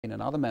And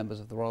other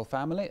members of the royal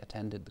family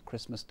attended the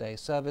Christmas Day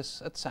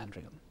service at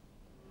Sandringham.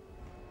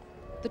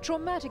 The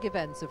traumatic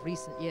events of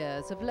recent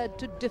years have led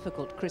to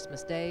difficult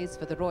Christmas days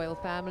for the royal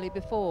family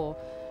before,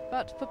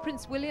 but for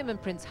Prince William and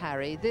Prince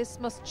Harry, this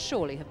must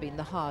surely have been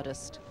the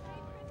hardest.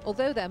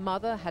 Although their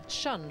mother had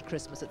shunned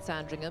Christmas at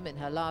Sandringham in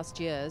her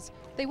last years,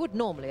 they would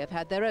normally have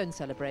had their own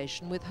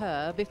celebration with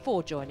her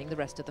before joining the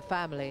rest of the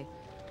family.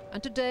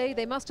 And today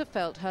they must have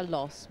felt her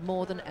loss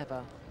more than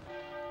ever.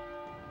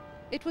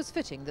 It was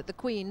fitting that the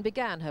Queen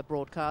began her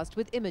broadcast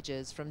with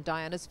images from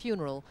Diana's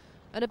funeral,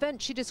 an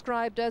event she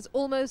described as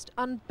almost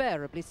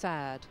unbearably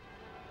sad.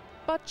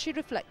 But she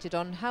reflected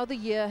on how the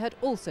year had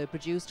also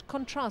produced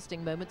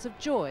contrasting moments of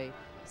joy,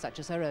 such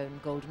as her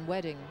own golden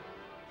wedding.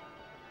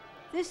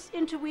 This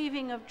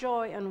interweaving of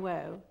joy and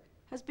woe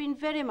has been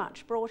very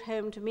much brought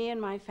home to me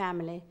and my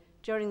family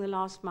during the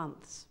last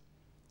months.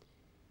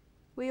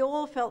 We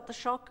all felt the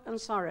shock and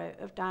sorrow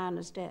of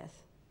Diana's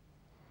death.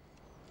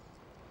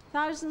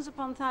 Thousands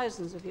upon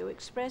thousands of you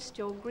expressed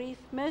your grief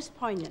most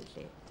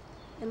poignantly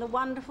in the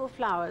wonderful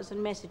flowers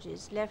and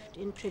messages left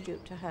in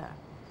tribute to her.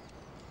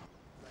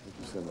 Thank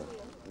you so much.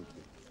 Thank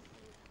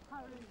you.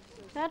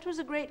 That was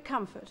a great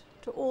comfort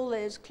to all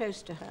those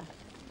close to her.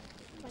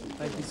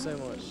 Thank you so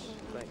much.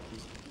 Thank you.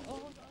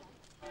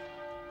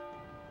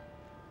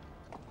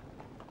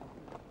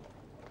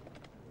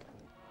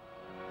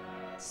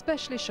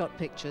 Specially shot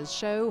pictures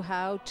show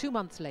how 2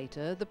 months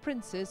later the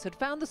princes had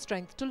found the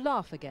strength to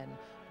laugh again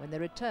when they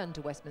returned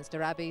to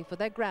Westminster Abbey for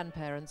their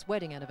grandparents'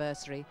 wedding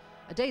anniversary,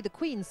 a day the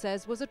Queen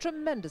says was a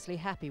tremendously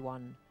happy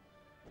one.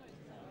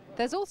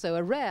 There's also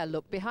a rare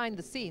look behind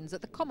the scenes at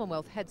the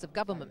Commonwealth Heads of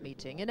Government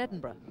meeting in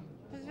Edinburgh.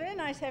 It was very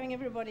nice having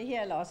everybody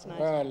here last night.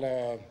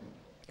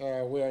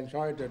 Well, we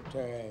enjoyed it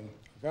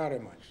very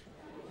much.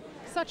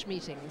 Such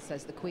meetings,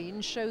 says the Queen,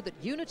 show that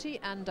unity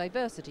and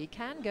diversity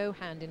can go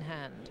hand in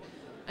hand.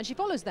 And she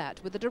follows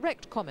that with a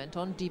direct comment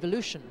on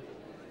devolution.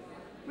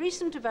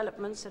 Recent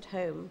developments at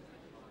home,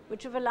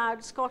 which have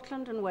allowed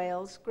Scotland and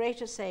Wales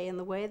greater say in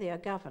the way they are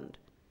governed,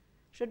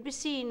 should be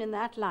seen in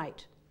that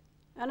light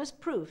and as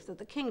proof that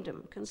the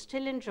kingdom can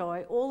still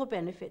enjoy all the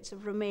benefits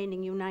of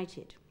remaining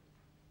united.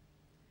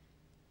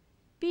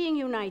 Being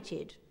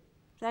united,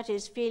 that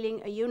is,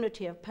 feeling a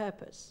unity of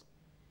purpose,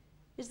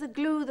 is the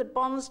glue that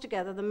bonds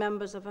together the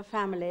members of a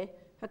family,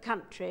 a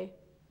country,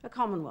 a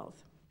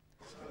commonwealth.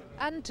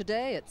 And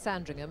today at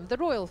Sandringham, the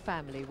royal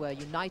family were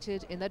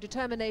united in their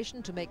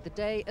determination to make the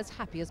day as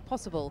happy as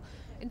possible,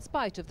 in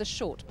spite of the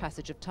short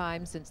passage of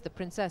time since the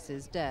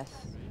princess's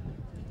death.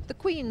 The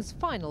Queen's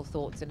final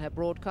thoughts in her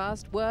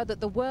broadcast were that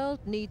the world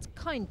needs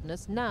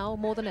kindness now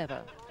more than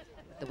ever.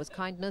 There was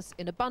kindness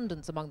in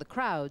abundance among the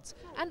crowds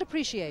and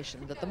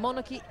appreciation that the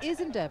monarchy is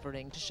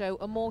endeavouring to show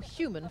a more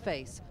human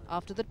face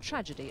after the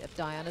tragedy of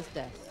Diana's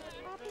death.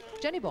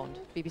 Jenny Bond,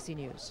 BBC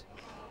News.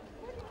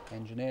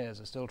 Engineers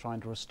are still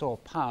trying to restore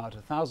power to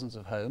thousands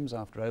of homes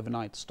after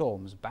overnight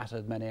storms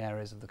battered many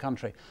areas of the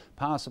country.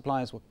 Power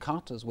supplies were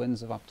cut as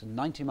winds of up to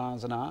 90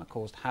 miles an hour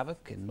caused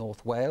havoc in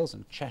North Wales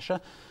and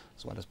Cheshire,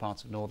 as well as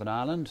parts of Northern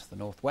Ireland, the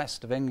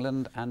northwest of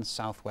England and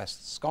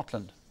southwest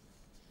Scotland.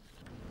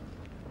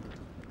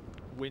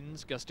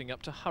 Winds gusting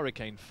up to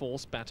hurricane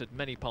force battered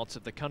many parts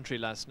of the country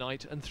last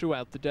night and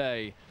throughout the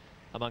day.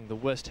 Among the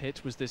worst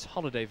hit was this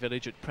holiday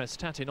village at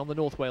Prestatyn on the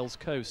North Wales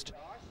coast.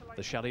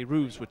 The chalet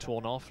roofs were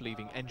torn off,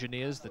 leaving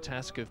engineers the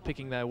task of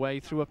picking their way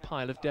through a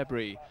pile of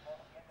debris.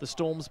 The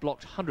storms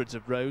blocked hundreds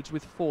of roads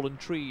with fallen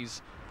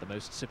trees. The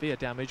most severe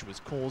damage was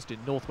caused in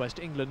northwest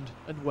England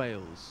and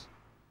Wales.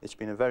 It's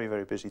been a very,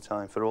 very busy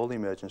time for all the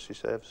emergency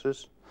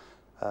services.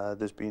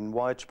 There's been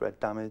widespread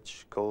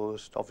damage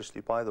caused,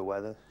 obviously, by the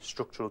weather,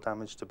 structural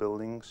damage to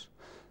buildings.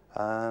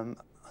 And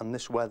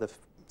this weather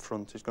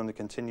front is going to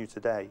continue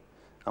today.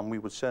 And we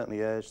would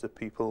certainly urge that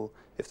people,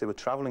 if they were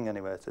travelling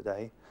anywhere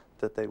today,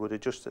 that they would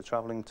adjust their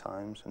travelling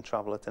times and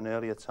travel at an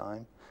earlier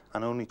time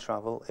and only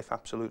travel if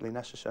absolutely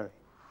necessary.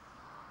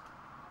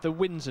 The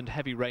winds and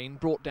heavy rain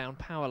brought down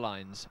power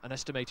lines. An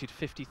estimated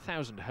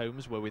 50,000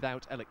 homes were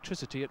without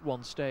electricity at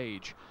one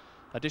stage.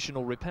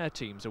 Additional repair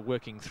teams are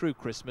working through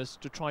Christmas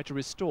to try to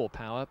restore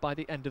power by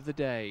the end of the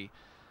day.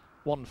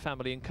 One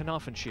family in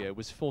Carnarvonshire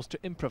was forced to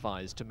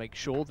improvise to make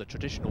sure the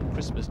traditional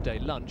Christmas Day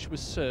lunch was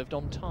served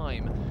on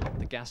time,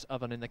 the gas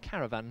oven in the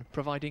caravan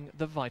providing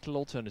the vital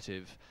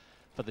alternative.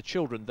 For the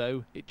children,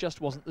 though, it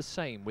just wasn't the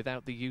same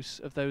without the use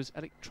of those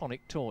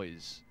electronic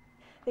toys.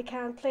 They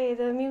can't play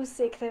the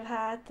music they've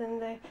had and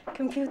the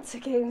computer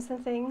games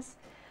and things.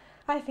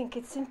 I think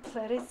it's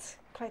simpler, it's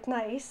quite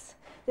nice.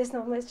 There's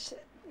not much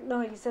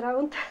noise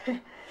around.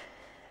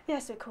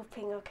 Yes, we're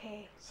coping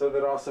okay. So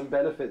there are some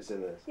benefits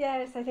in this?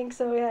 Yes, I think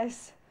so,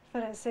 yes.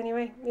 For us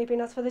anyway, maybe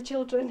not for the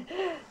children.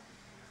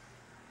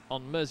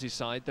 On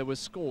Merseyside, there were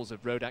scores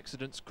of road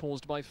accidents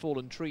caused by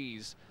fallen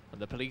trees, and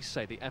the police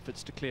say the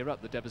efforts to clear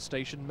up the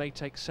devastation may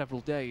take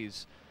several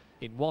days.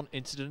 In one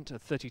incident, a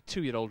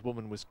 32-year-old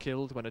woman was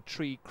killed when a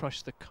tree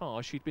crushed the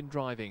car she'd been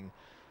driving.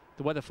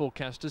 The weather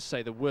forecasters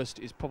say the worst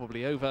is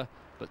probably over,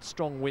 but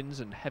strong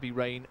winds and heavy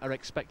rain are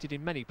expected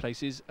in many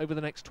places over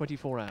the next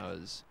 24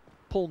 hours.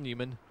 Paul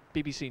Newman,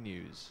 BBC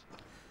News.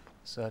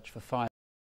 Search for fire.